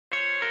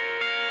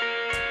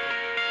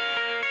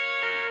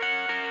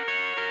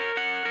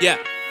Yeah.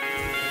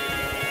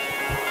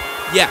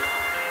 Yeah.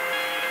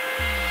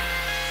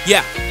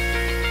 Yeah.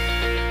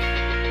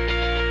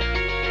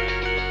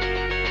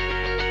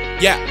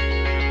 Yeah.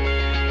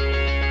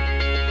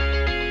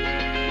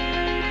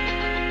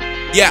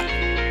 Yeah.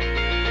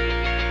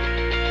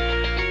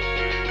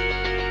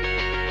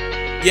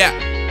 Yeah.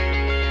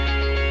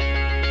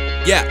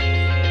 Yeah.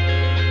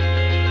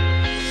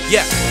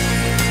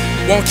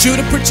 Yeah. Want you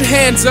to put your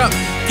hands up.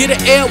 Get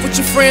an L with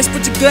your friends,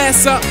 put your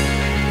glass up.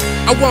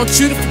 I want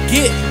you to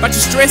forget about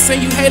your stress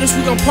and you haters,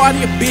 we gon' party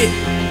a bit.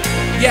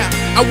 Yeah,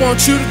 I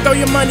want you to throw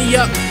your money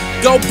up.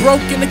 Go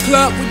broke in the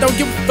club, we don't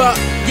give a fuck.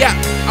 Yeah,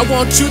 I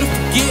want you to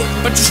forget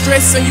about your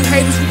stress and you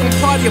haters, we gon'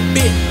 party a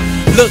bit.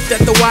 Looked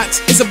at the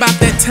watch, it's about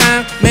that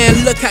time.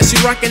 Man, look how she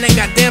rockin', and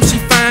goddamn she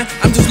fine.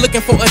 I'm just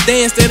looking for a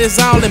dance that is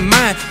all in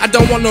mine. I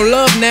don't want no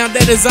love now,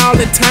 that is all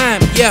in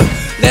time. Yeah,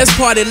 let's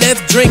party,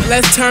 let's drink,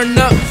 let's turn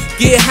up.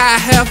 Get high,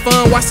 have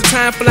fun, watch the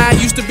time fly.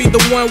 Used to be the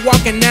one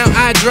walking, now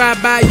I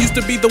drive by. Used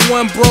to be the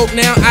one broke,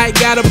 now I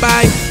gotta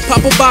buy.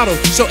 Pop a bottle,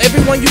 show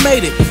everyone you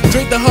made it.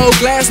 Drink the whole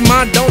glass,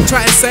 ma, don't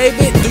try and save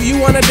it. Do you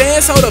wanna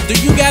dance? Hold up, do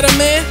you got a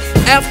man?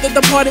 After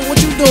the party, what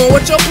you doing?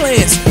 What your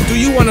plans? Do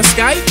you wanna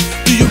Skype?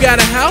 Do you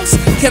got a house?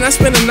 Can I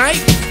spend a night?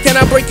 Can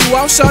I break you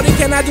off, shorty?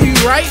 Can I do you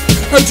right?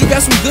 Heard you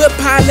got some good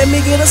pie, let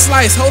me get a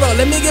slice. Hold up,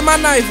 let me get my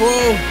knife,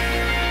 whoa.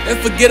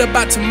 Let's forget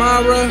about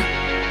tomorrow.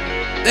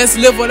 Let's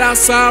live without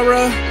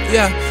sorrow.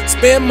 Yeah,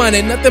 spend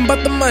money, nothing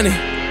but the money.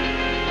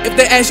 If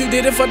they ask you,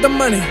 did it for the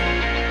money.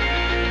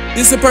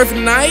 This a perfect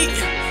night,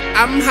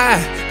 I'm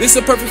high. This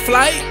a perfect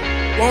flight,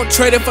 won't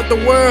trade it for the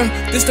world.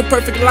 This the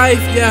perfect life,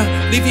 yeah.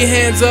 Leave your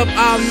hands up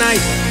all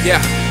night, yeah.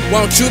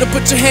 Want you to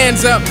put your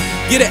hands up.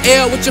 Get an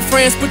L with your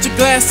friends, put your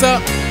glass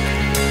up.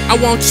 I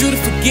want you to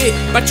forget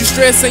about your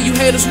stress and you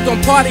haters, we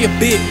gon' party a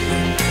bit.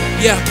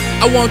 Yeah,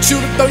 I want you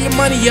to throw your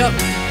money up.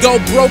 Go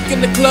broke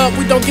in the club,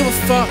 we don't give a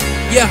fuck.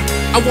 Yeah,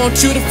 I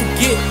want you to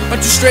forget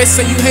about your stress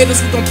and you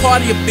haters, we gon'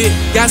 party a bit.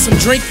 Got some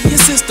drink in your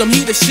system,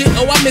 he the shit,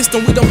 oh I missed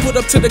him. We don't put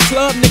up to the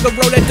club, nigga,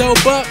 roll that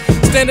dope up.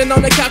 Standing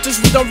on the couches,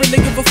 we don't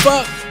really give a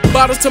fuck.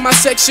 Bottles to my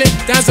section,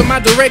 downs in my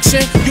direction.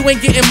 You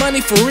ain't getting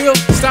money for real,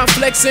 stop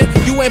flexing.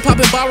 You ain't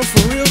popping bottles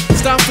for real,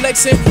 stop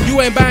flexing.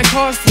 You ain't buying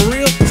cars for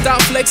real,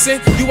 stop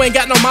flexing. You ain't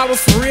got no models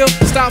for real,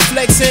 stop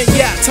flexing.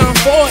 Yeah, time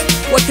for it,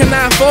 what can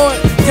I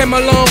afford? Came a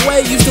long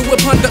way, used to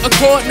whip under a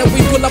cord. Now we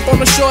pull up on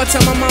the shore,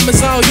 tell my mom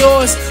it's all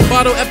yours.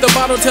 Bottle after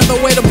bottle, tell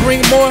the way to bring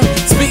more.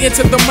 Speaking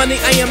to the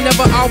money, I am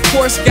never off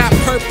course. Got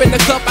perp in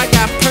the cup, I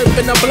got perp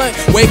in the blunt.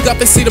 Wake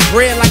up and see the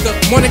bread like a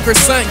morning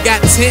croissant.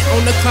 Got tent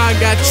on the car,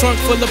 got trunk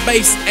full of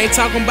bass. Ain't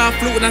talking about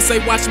flute when I say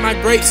watch my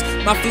grapes.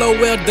 My flow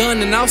well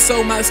done and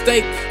also my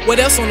steak. What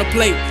else on the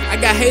plate? I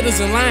got haters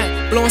in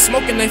line, blowing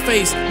smoke in their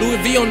face. Louis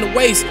V on the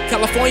waist,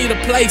 California the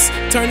place.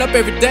 Turn up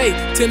every day,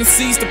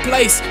 Tennessee's the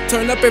place.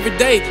 Turn up every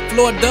day,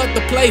 Florida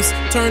the place.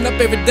 Turn up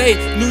every day,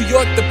 New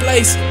York the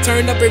place.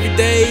 Turn up every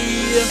day.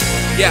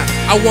 Yeah,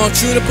 I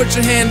want you to put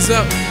your hands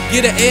up.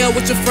 Get an L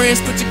with your friends,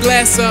 put your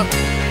glass up.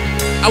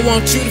 I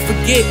want you to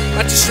forget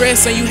about your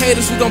stress and you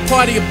haters, we gon'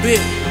 party a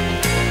bit.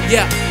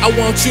 Yeah, I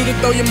want you to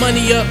throw your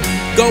money up.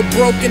 Go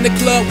broke in the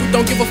club, we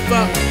don't give a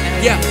fuck.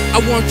 Yeah, I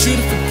want you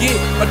to forget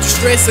about your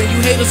stress and you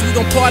haters, we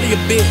gon' party a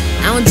bit.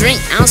 I don't drink,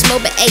 I don't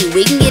smoke, but hey,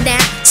 we can get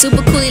down.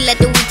 Super cool, let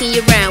the weekend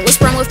year round.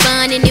 What's wrong with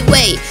fun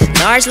anyway?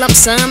 Large lump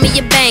sum in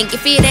your bank.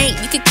 If it ain't,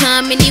 you can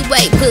come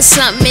anyway. Put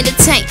something in the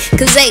tank.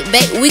 Cause hey,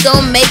 babe, we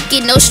gon' make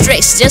it, no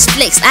stress, just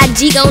flex.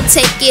 IG gon'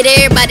 take it,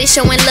 everybody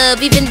showing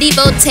love, even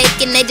Devo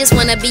taking. They just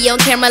wanna be on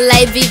camera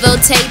like Vivo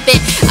taping.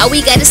 All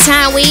we got is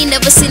time, we ain't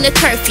never seen a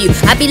curfew.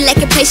 I be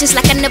lacking patience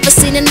like I never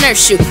seen a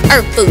nurse you.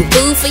 Earth food,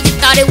 food for you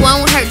thought it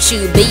won't hurt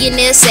you.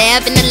 Billionaire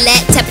salve in the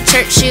lap, type of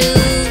church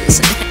shoes.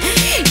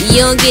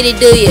 You don't get it,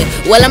 do you?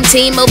 Well, I'm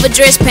team over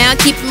dress pound,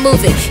 keep it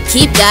moving.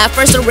 Keep God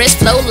first, the rest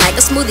flow like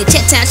a smoothie.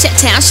 Chat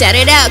town, shout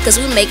it out, cause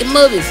we making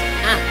movies.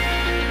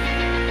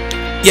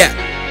 Yeah.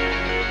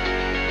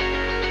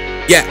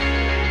 Yeah.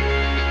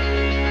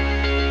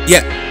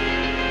 Yeah.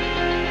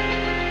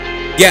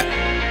 Yeah.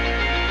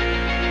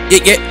 Yeah,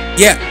 yeah,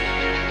 yeah.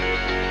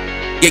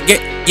 Yeah, yeah,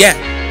 yeah.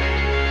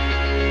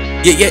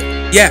 Yeah, yeah,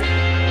 yeah.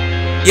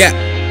 Yeah.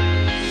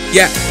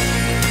 Yeah.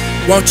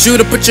 Want you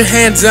to put your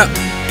hands up.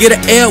 Get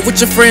an L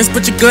with your friends,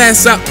 put your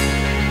glass up.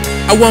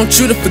 I want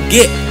you to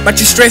forget about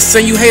your stress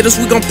and you haters,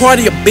 we gon'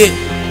 party a bit.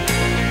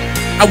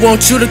 I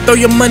want you to throw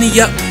your money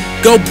up.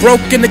 Go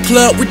broke in the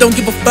club, we don't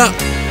give a fuck.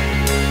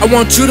 I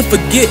want you to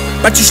forget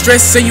about your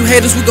stress and you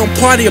haters, we gon'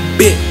 party a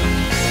bit.